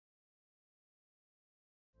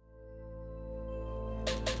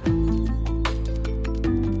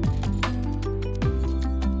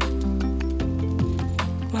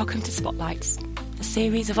Welcome to Spotlights, a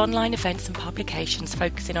series of online events and publications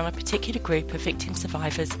focusing on a particular group of victim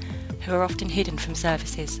survivors who are often hidden from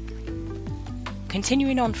services.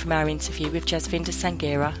 Continuing on from our interview with Jasvinder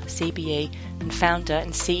Sanghera, CBE, and founder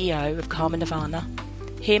and CEO of Karma Nirvana,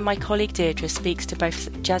 here my colleague Deirdre speaks to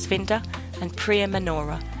both Jasvinder and Priya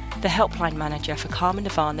Manora, the helpline manager for Karma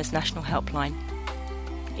Nirvana's national helpline.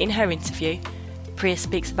 In her interview, Priya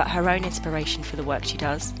speaks about her own inspiration for the work she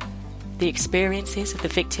does, the experiences of the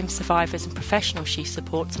victims, survivors and professionals she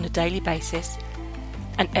supports on a daily basis,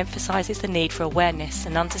 and emphasises the need for awareness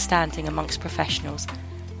and understanding amongst professionals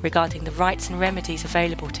regarding the rights and remedies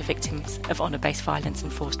available to victims of honour-based violence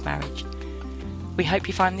and forced marriage. We hope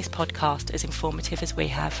you find this podcast as informative as we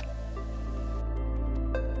have.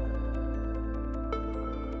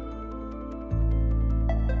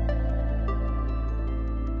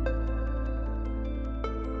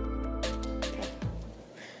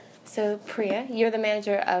 So Priya, you're the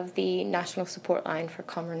manager of the National Support Line for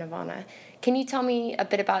Karma Nirvana. Can you tell me a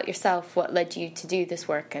bit about yourself, what led you to do this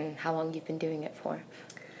work and how long you've been doing it for?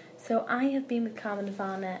 So I have been with Karma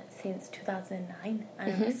Nirvana since 2009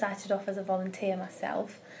 and I started off as a volunteer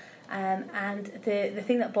myself. And the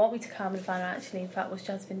thing that brought me to Karma Nirvana actually, in fact, was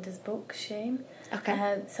Jasvinder's book, Shame.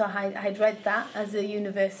 Okay. So I'd read that as a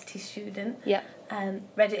university student. Yeah.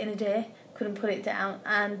 Read it in a day, couldn't put it down,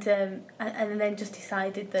 and then just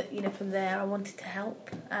decided that, you know, from there I wanted to help.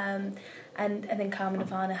 And then Karma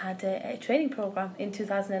Nirvana had a training program in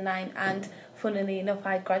 2009, and funnily enough,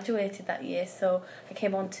 I graduated that year, so I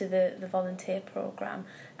came on to the volunteer program.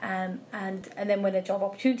 And then when a job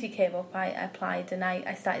opportunity came up, I applied and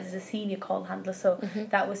I started as a senior call handler. So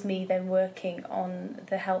that was me then working on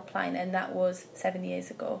the helpline, and that was 7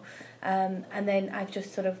 years ago. And then I've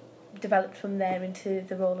just sort of developed from there into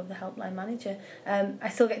the role of the helpline manager. I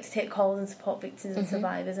still get to take calls and support victims and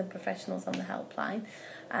survivors and professionals on the helpline.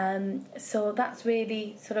 So that's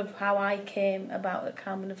really sort of how I came about at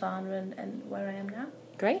Karma Nirvana and where I am now.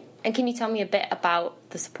 Great. And can you tell me a bit about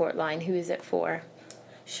the support line? Who is it for?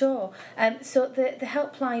 Sure. So the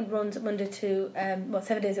helpline runs Monday to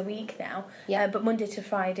 7 days a week now. Yeah. But Monday to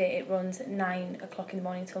Friday it runs 9 o'clock in the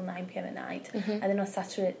morning till 9 p.m. at night, and then on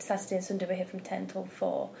Saturday and Sunday we're here from 10 till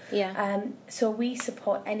 4. Yeah. So we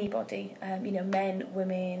support anybody, men,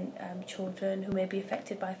 women, children who may be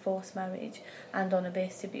affected by forced marriage and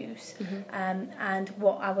honour-based abuse. And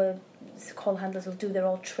what our call handlers will do, they're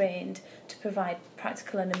all trained to provide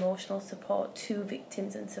practical and emotional support to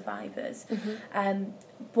victims and survivors.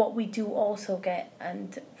 What we do also get,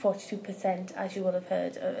 and 42%, as you will have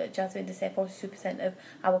heard Jasvinder say, 42% of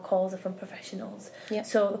our calls are from professionals. Yep.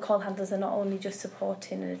 So the call handlers are not only just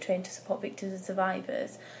supporting and are trained to support victims and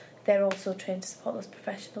survivors, they're also trained to support those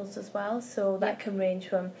professionals as well. So that can range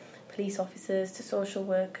from police officers to social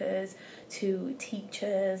workers to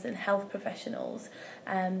teachers and health professionals,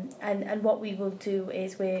 and what we will do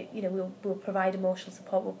is we'll provide emotional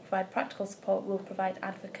support, we'll provide practical support, we'll provide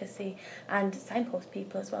advocacy and signpost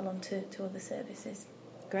people as well onto other services.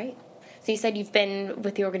 Great. So you said you've been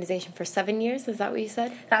with the organisation for 7 years, is that what you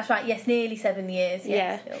said? That's right, yes, nearly 7 years.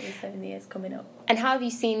 Yes, Yeah. It'll be 7 years coming up. And how have you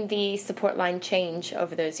seen the support line change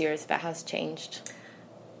over those years, if it has changed?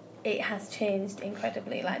 It has changed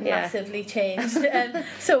incredibly, Yeah. massively changed.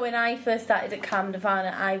 So when I first started at Karma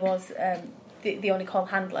Nirvana, I was the only call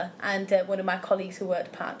handler, and one of my colleagues who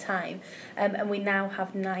worked part-time, and we now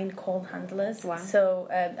have 9 call handlers. Wow. So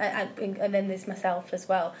and then there's myself as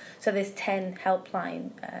well, so there's 10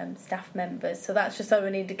 helpline staff members, so that's just sort of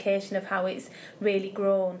an indication of how it's really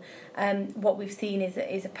grown. What we've seen is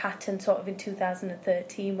a pattern sort of in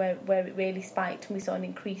 2013 where it really spiked, and we saw an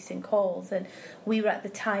increase in calls, and we were at the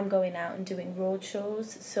time going out and doing road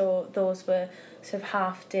shows, so those were sort of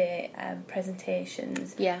half-day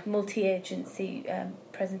presentations, multi-agency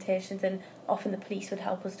presentations, and often the police would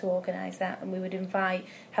help us to organise that, and we would invite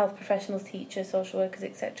health professionals, teachers, social workers,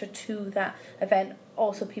 etc. to that event,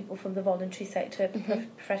 also people from the voluntary sector,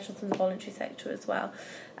 professionals from the voluntary sector as well.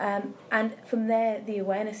 And from there the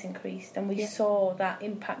awareness increased, and we saw that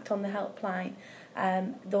impact on the helpline.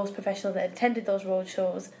 Those professionals that attended those road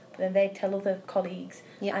shows, but then they'd tell other colleagues,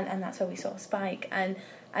 and that's where we saw a spike.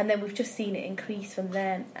 And then we've just seen it increase from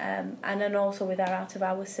there. And then also with our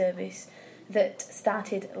out-of-hours service that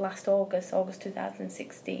started last August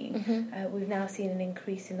 2016, we've now seen an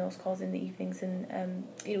increase in those calls in the evenings, and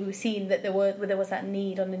we've seen that there was that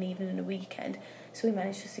need on an evening and a weekend, so we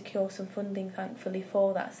managed to secure some funding, thankfully,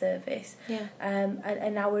 for that service.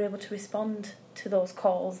 And now we're able to respond to those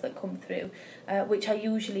calls that come through, which are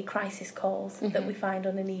usually crisis calls that we find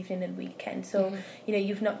on an evening and weekend. So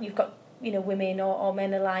you've got women or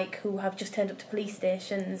men alike who have just turned up to police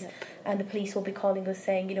stations, and the police will be calling us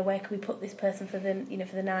saying, where can we put this person for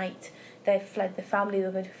the night? They've fled the family,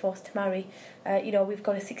 they're going to be forced to marry. We've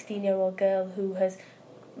got a 16-year-old girl who has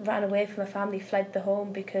ran away from her family, fled the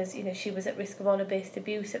home because she was at risk of honour-based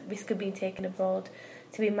abuse, at risk of being taken abroad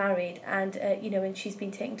to be married, and and she's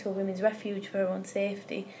been taken to a women's refuge for her own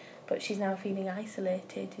safety, but she's now feeling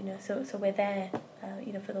isolated. So we're there,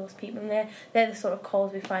 for those people, and they're the sort of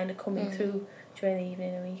calls we find are coming through during the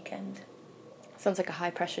evening and weekend. Sounds like a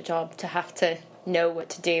high pressure job to have to know what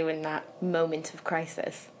to do in that moment of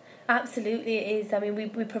crisis. Absolutely, it is. I mean,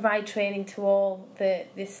 we provide training to all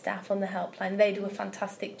the staff on the helpline. They do a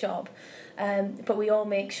fantastic job, but we all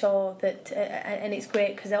make sure that, and it's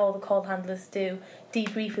great because all the call handlers do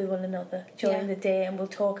debrief with one another during the day, and we'll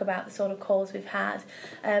talk about the sort of calls we've had.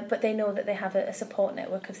 But they know that they have a support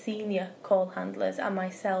network of senior call handlers and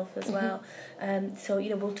myself as well. So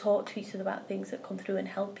we'll talk to each other about things that come through and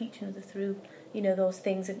help each other through those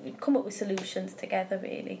things, and come up with solutions together,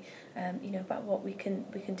 really, about what we can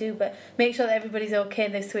do, but make sure that everybody's okay,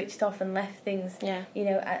 they've switched off and left things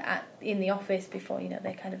in the office before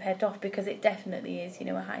they kind of head off, because it definitely is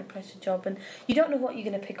a high pressure job, and you don't know what you're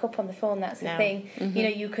going to pick up on the phone. That's the thing.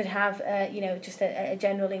 You could have just a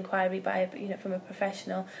general inquiry by from a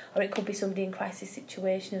professional, or it could be somebody in crisis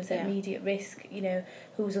situation who's at immediate risk,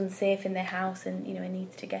 who's unsafe in their house and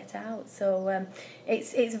needs to get out. So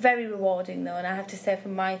it's very rewarding though, and I have to say,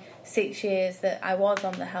 from my 6 years that I was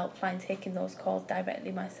on the helpline taking those calls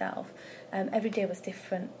directly myself, every day was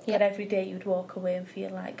different. But every day you'd walk away and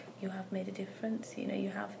feel like you have made a difference.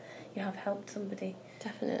 You have helped somebody.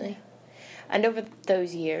 Definitely. And over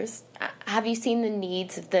those years, have you seen the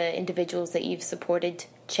needs of the individuals that you've supported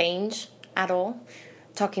change at all?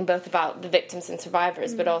 Talking both about the victims and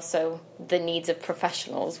survivors, but also the needs of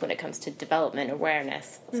professionals when it comes to development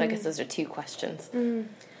awareness. So I guess those are two questions.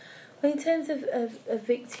 Well, in terms of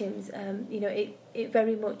victims, it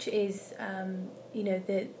very much is,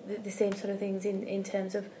 the same sort of things in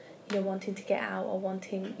terms of, wanting to get out or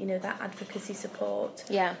wanting, that advocacy support.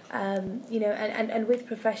 Yeah. And with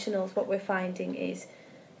professionals, what we're finding is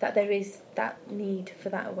that there is that need for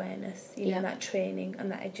that awareness, and that training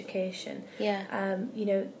and that education. Yeah.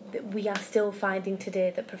 We are still finding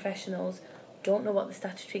today that professionals don't know what the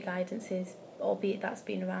statutory guidance is, albeit that's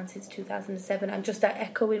been around since 2007. I'm just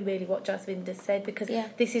echoing really what Jasvinder said, because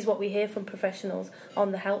this is what we hear from professionals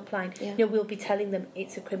on the helpline. We'll be telling them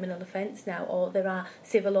it's a criminal offence now, or there are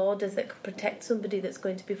civil orders that could protect somebody that's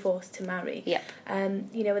going to be forced to marry.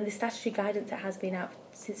 And the statutory guidance that has been out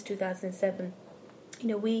since 2007,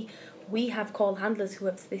 we have call handlers who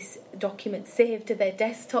have this document saved to their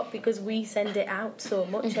desktop because we send it out so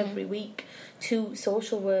much every week to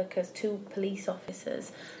social workers, to police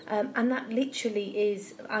officers, and that literally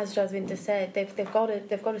is, as Jasvinder said, they've got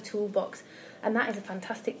a toolbox, and that is a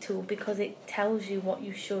fantastic tool because it tells you what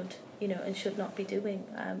you should and should not be doing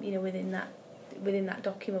within that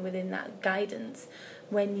document, within that guidance,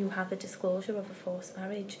 when you have a disclosure of a forced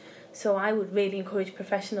marriage. So I would really encourage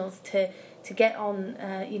professionals to get on,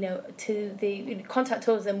 to the contact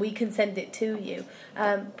us, and we can send it to you.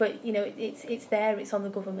 But it's there. It's on the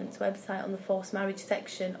government's website, on the forced marriage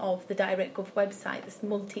section of the DirectGov website. This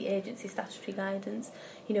multi-agency statutory guidance.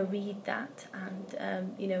 Read that,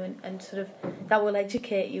 and and sort of that will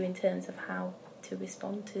educate you in terms of how to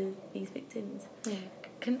respond to these victims. Yeah.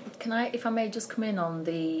 Can I, if I may, just come in on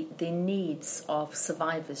the needs of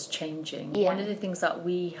survivors changing? One of the things that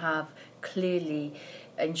we have clearly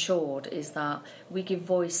ensured is that we give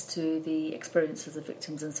voice to the experiences of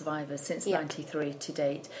victims and survivors since 93 to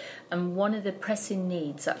date. And one of the pressing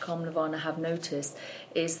needs that Carmen Lvana have noticed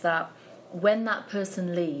is that when that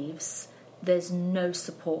person leaves, there's no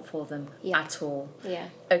support for them at all. Yeah.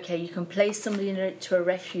 Okay, you can place somebody into a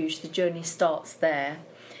refuge, the journey starts there.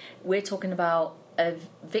 We're talking about a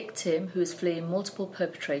victim who is fleeing multiple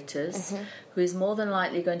perpetrators, who is more than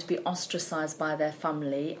likely going to be ostracised by their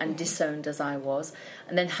family and disowned, as I was,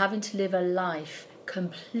 and then having to live a life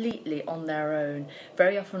completely on their own,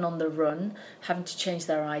 very often on the run, having to change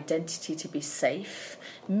their identity to be safe,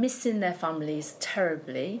 missing their families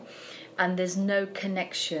terribly, and there's no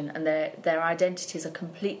connection, and their identities are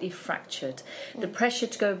completely fractured. The pressure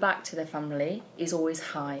to go back to their family is always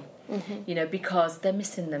high, because they're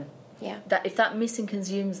missing them. Yeah. That if that missing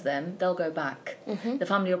consumes them, they'll go back. The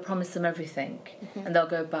family will promise them everything, and they'll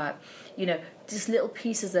go back. Just little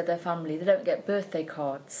pieces of their family. They don't get birthday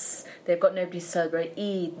cards. They've got nobody to celebrate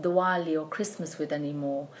Eid, Diwali, or Christmas with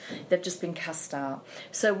anymore. They've just been cast out.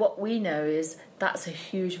 So what we know is that's a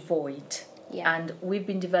huge void. Yeah. And we've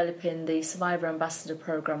been developing the Survivor Ambassador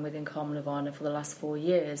Programme within Carmen of Varna for the last 4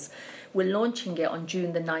 years. We're launching it on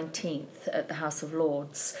June the 19th at the House of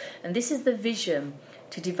Lords. And this is the vision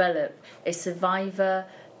to develop a Survivor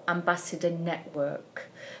Ambassador network,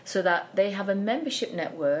 so that they have a membership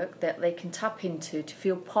network that they can tap into to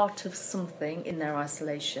feel part of something in their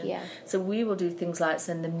isolation. Yeah. So we will do things like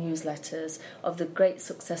send them newsletters of the great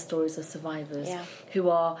success stories of survivors who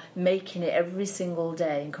are making it every single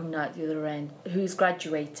day and coming out the other end, who's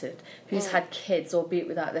graduated, who's had kids, albeit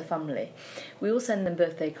without their family. We will send them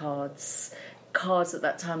birthday cards at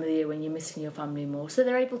that time of the year when you're missing your family more, so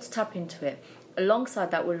they're able to tap into it.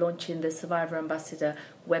 Alongside that, we're launching the Survivor Ambassador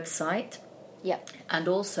website. Yep. And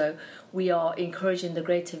also, we are encouraging the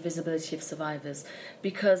greater visibility of survivors,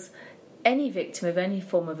 because any victim of any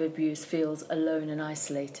form of abuse feels alone and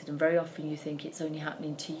isolated, and very often you think it's only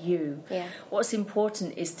happening to you. Yeah. What's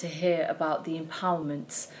important is to hear about the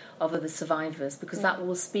empowerment of other survivors, because that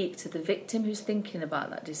will speak to the victim who's thinking about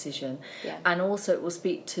that decision, and also it will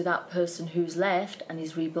speak to that person who's left and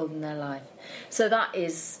is rebuilding their life. So that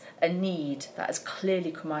is a need that has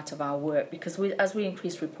clearly come out of our work, because as we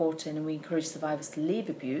increase reporting and we encourage survivors to leave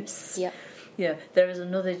abuse, there is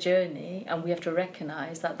another journey, and we have to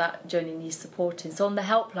recognise that journey needs supporting. So on the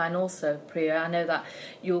helpline also, Priya, I know that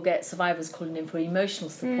you'll get survivors calling in for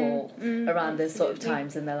emotional support around those sort of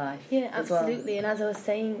times in their life. Yeah, As well. absolutely. And as I was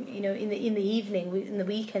saying, in the evening, in the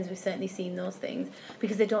weekends, we've certainly seen those things,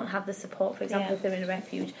 because they don't have the support, for example, if they're in a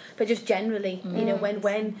refuge. But just generally,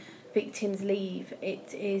 when victims leave,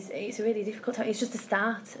 it's a really difficult time. It's just the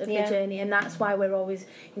start of the journey, and that's why we're always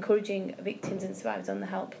encouraging victims and survivors on the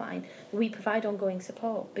helpline. We provide ongoing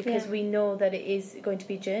support, because we know that it is going to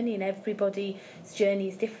be a journey, and everybody's journey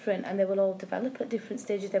is different, and they will all develop at different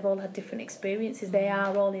stages. They've all had different experiences. They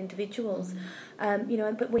are all individuals,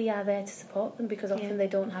 but we are there to support them, because often they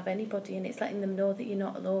don't have anybody, and it's letting them know that you're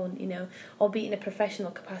not alone. Albeit in a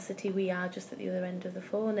professional capacity, we are just at the other end of the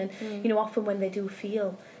phone, and often when they do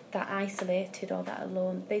feel that isolated or that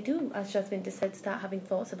alone, they do, as Jasmine just said, start having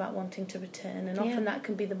thoughts about wanting to return, and often that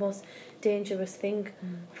can be the most dangerous thing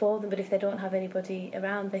for them. But if they don't have anybody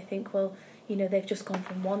around, they think, well, they've just gone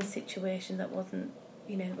from one situation that wasn't,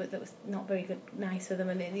 that was not very good, nice for them,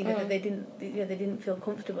 and that they didn't feel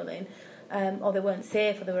comfortable in, or they weren't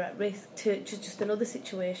safe, or they were at risk, to just another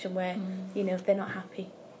situation where they're not happy.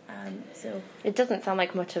 So it doesn't sound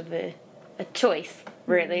like much of a choice,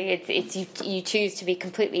 really. It's you choose to be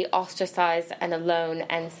completely ostracized and alone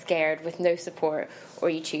and scared with no support, or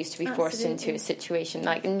you choose to be forced into a situation.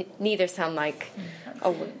 Like neither sound like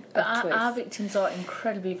a choice. Our victims are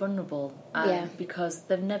incredibly vulnerable, because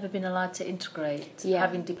they've never been allowed to integrate,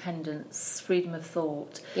 have independence, freedom of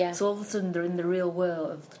thought. So all of a sudden they're in the real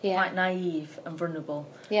world, quite naive and vulnerable.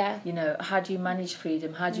 How do you manage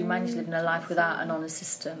freedom? How do you manage living a life without an honour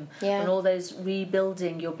system? And all those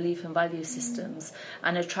rebuilding your belief and value systems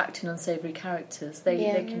and attracting unsavoury characters.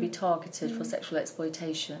 They can be targeted for sexual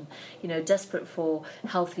exploitation. Desperate for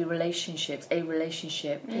healthy relationships, a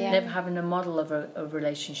relationship, never having a model of a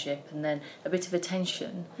relationship, and then a bit of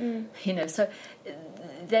attention. So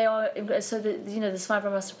they are. So the Survivor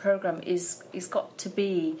Ambassador Programme is got to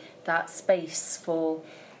be that space for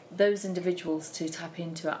those individuals to tap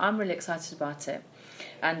into it. I'm really excited about it,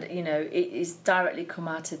 and it is directly come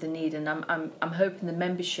out of the need, and I'm hoping the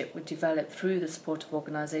membership would develop through the support of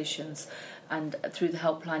organisations and through the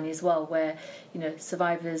helpline as well, where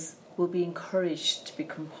survivors will be encouraged to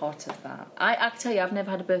become part of that. I can tell you, I've never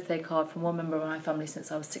had a birthday card from one member of my family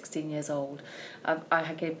since I was 16 years old.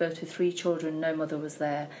 I gave birth to 3 children, no mother was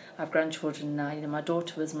there. I have grandchildren now. My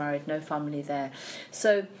daughter was married, no family there.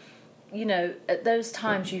 So, at those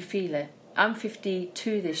times you feel it. I'm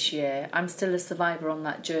 52 this year. I'm still a survivor on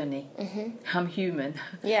that journey. I'm human.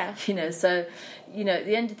 So, at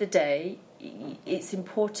the end of the day, it's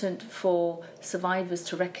important for survivors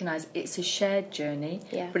to recognise it's a shared journey,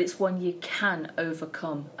 but it's one you can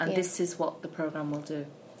overcome, and this is what the programme will do.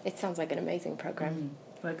 It sounds like an amazing programme.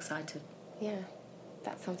 We're excited. Yeah,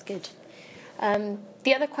 that sounds good.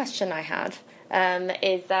 The other question I had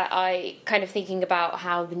is that I kind of thinking about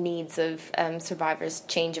how the needs of survivors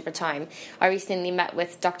change over time. I recently met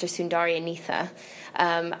with Dr. Sundari Anitha,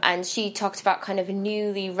 and she talked about kind of a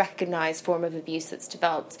newly recognised form of abuse that's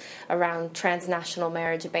developed around transnational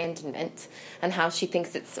marriage abandonment, and how she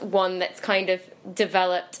thinks it's one that's kind of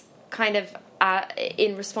developed kind of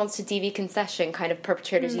in response to DV concession, kind of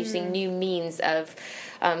perpetrators using new means of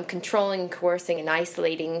controlling, coercing and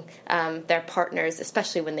isolating their partners,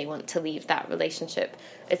 especially when they want to leave that relationship.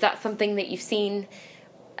 Is that something that you've seen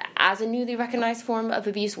as a newly recognised form of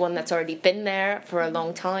abuse, one that's already been there for a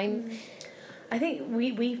long time? I think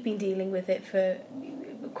we've been dealing with it for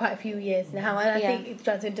quite a few years now, and I think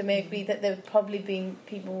Jacinta may agree that there have probably been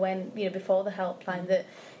people when, before the helpline, that,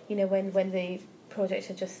 when the project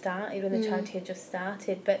had just started, when the charity had just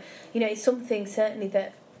started. But, it's something certainly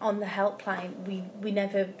that on the helpline we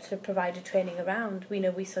never sort of provided training around.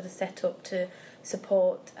 We sort of set up to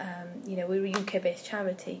support, we're a UK-based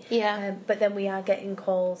charity. But then we are getting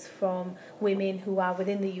calls from women who are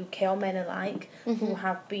within the UK, or men alike, who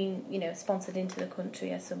have been, sponsored into the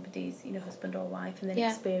country as somebody's, husband or wife, and then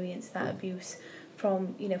experienced that abuse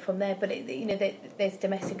from there. But, there's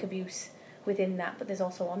domestic abuse within that, but there's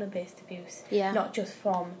also honour-based abuse, not just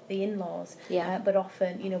from the in-laws, but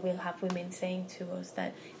often, we'll have women saying to us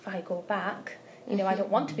that if I go back, I don't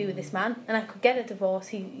want to be with this man, and I could get a divorce,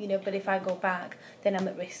 but if I go back, then I'm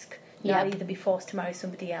at risk. I'll either be forced to marry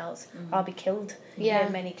somebody else, or I'll be killed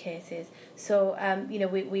in many cases. So,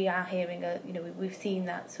 we are hearing, we've seen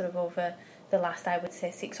that sort of over the last, I would say,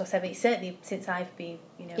 6 or 7, certainly since I've been,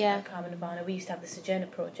 at Carmen Nirvana. We used to have the Sojourner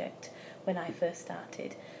Project when I first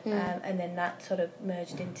started, and then that sort of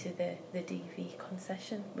merged into the DV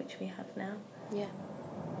concession, which we have now.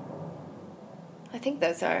 I think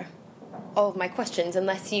those are all of my questions,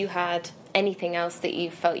 unless you had anything else that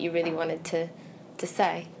you felt you really wanted to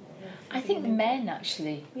say. I think men,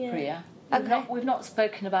 actually, Priya. We've not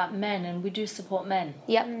spoken about men, and we do support men.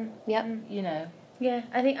 Yep. Yeah,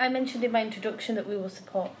 I think I mentioned in my introduction that we will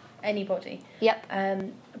support anybody.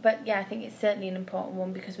 But I think it's certainly an important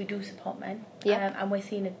one, because we do support men. And we're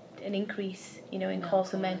seeing an increase, in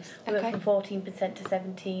calls for men. We went from 14% to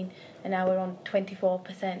 17%, and now we're on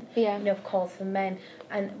 24%, of calls for men.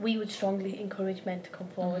 And we would strongly encourage men to come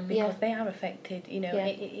forward, because they are affected.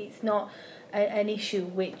 It's not an issue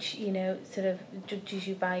which, sort of judges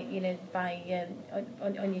you by,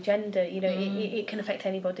 on your gender. It can affect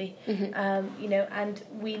anybody. And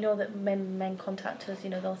we know that men contact us.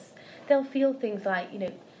 They'll feel things like,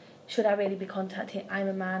 should I really be contacting? I'm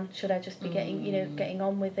a man. Should I just be getting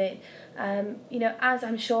on with it? As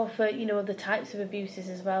I'm sure for the types of abuses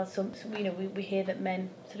as well. Some we hear that men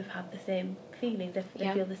sort of have the same feelings. They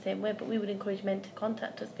feel the same way. But we would encourage men to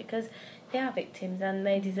contact us, because they are victims and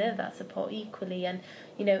they deserve that support equally. And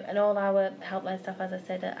and all our helpline staff, as I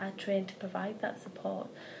said, are trained to provide that support.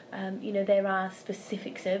 There are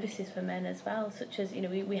specific services for men as well, such as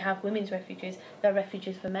we have women's refuges. There are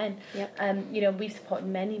refuges for men. We've supported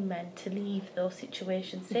many men to leave those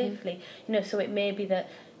situations safely. So it may be that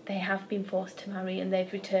they have been forced to marry and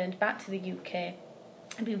they've returned back to the UK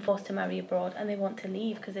and been forced to marry abroad, and they want to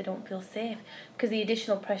leave because they don't feel safe. Because the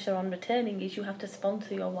additional pressure on returning is you have to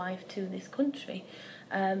sponsor your wife to this country.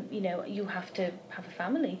 You have to have a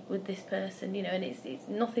family with this person, and it's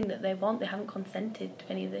nothing that they want. They haven't consented to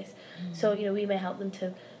any of this. So, we may help them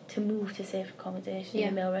to move to safe accommodation in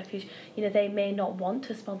a male refuge. They may not want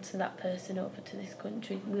to sponsor that person over to this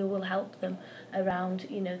country. We will help them around,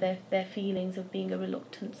 their feelings of being a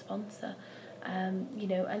reluctant sponsor,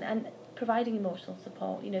 and providing emotional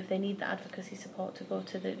support. If they need the advocacy support to go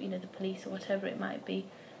to the police or whatever it might be,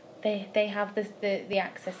 they have the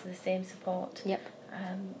access to the same support. We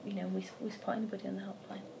support anybody on the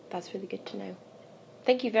helpline. That's really good to know.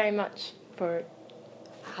 Thank you very much for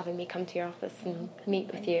having me come to your office and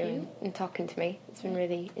meet with you and talking to me. It's been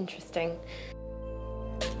really interesting.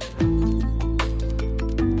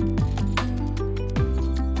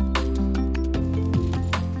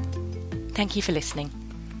 Thank you for listening.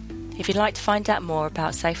 If you'd like to find out more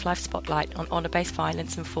about Safe Lives Spotlight on honour-based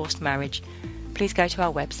violence and forced marriage, please go to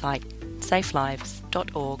our website,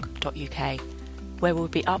 safelives.org.uk, where we'll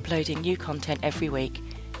be uploading new content every week,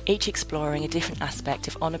 each exploring a different aspect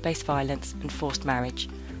of honour-based violence and forced marriage.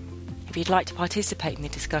 If you'd like to participate in the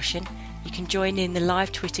discussion, you can join in the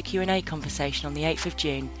live Twitter Q&A conversation on the 8th of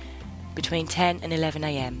June between 10 and 11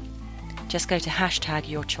 a.m. Just go to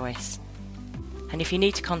 #yourchoice. And if you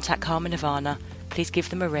need to contact Carmen Nirvana, please give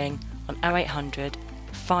them a ring on 0800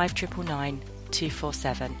 5999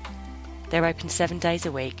 247. They're open 7 days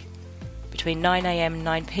a week, between 9 a.m. and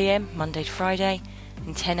 9 p.m. Monday to Friday,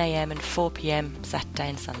 and 10 a.m. and 4 p.m. Saturday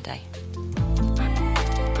and Sunday.